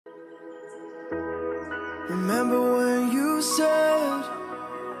Remember when you said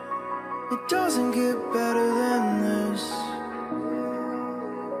it doesn't get better than this?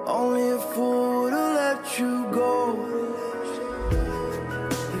 Only a fool would've let you go.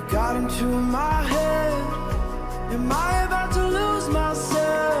 You got into my head. Am I about to lose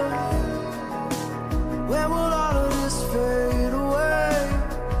myself? When will all of this fade away?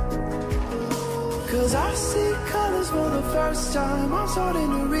 'Cause I see colors for the first time. I'm starting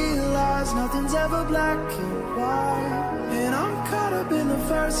to realize nothing's ever black and white. And I'm caught up in the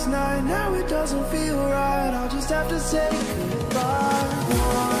first night. Now it doesn't feel right. I'll just have to say goodbye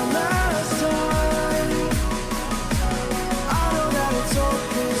one last time. I know that it's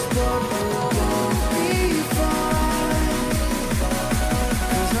hopeless, but we'll be fine.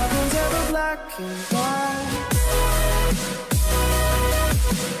 'Cause nothing's ever black and white.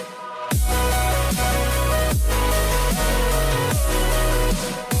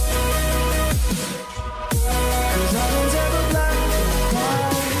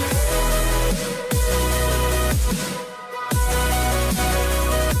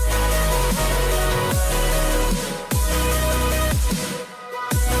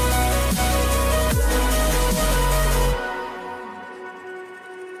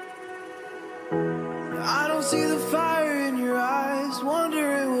 I don't see the fire in your eyes,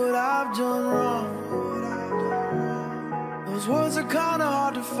 wondering what I've done wrong. Those words are kinda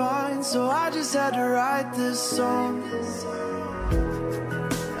hard to find, so I just had to write this song.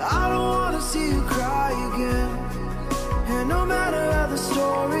 I don't wanna see you cry again, and no matter how the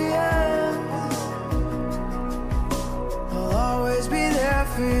story ends, I'll always be there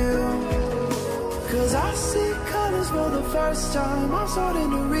for you. 'Cause I see colors for the first time. I'm starting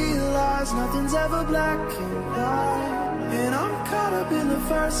to realize nothing's ever black and white. And I'm caught up in the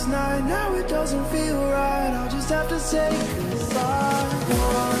first night. Now it doesn't feel right. I'll just have to say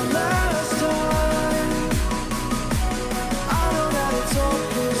goodbye.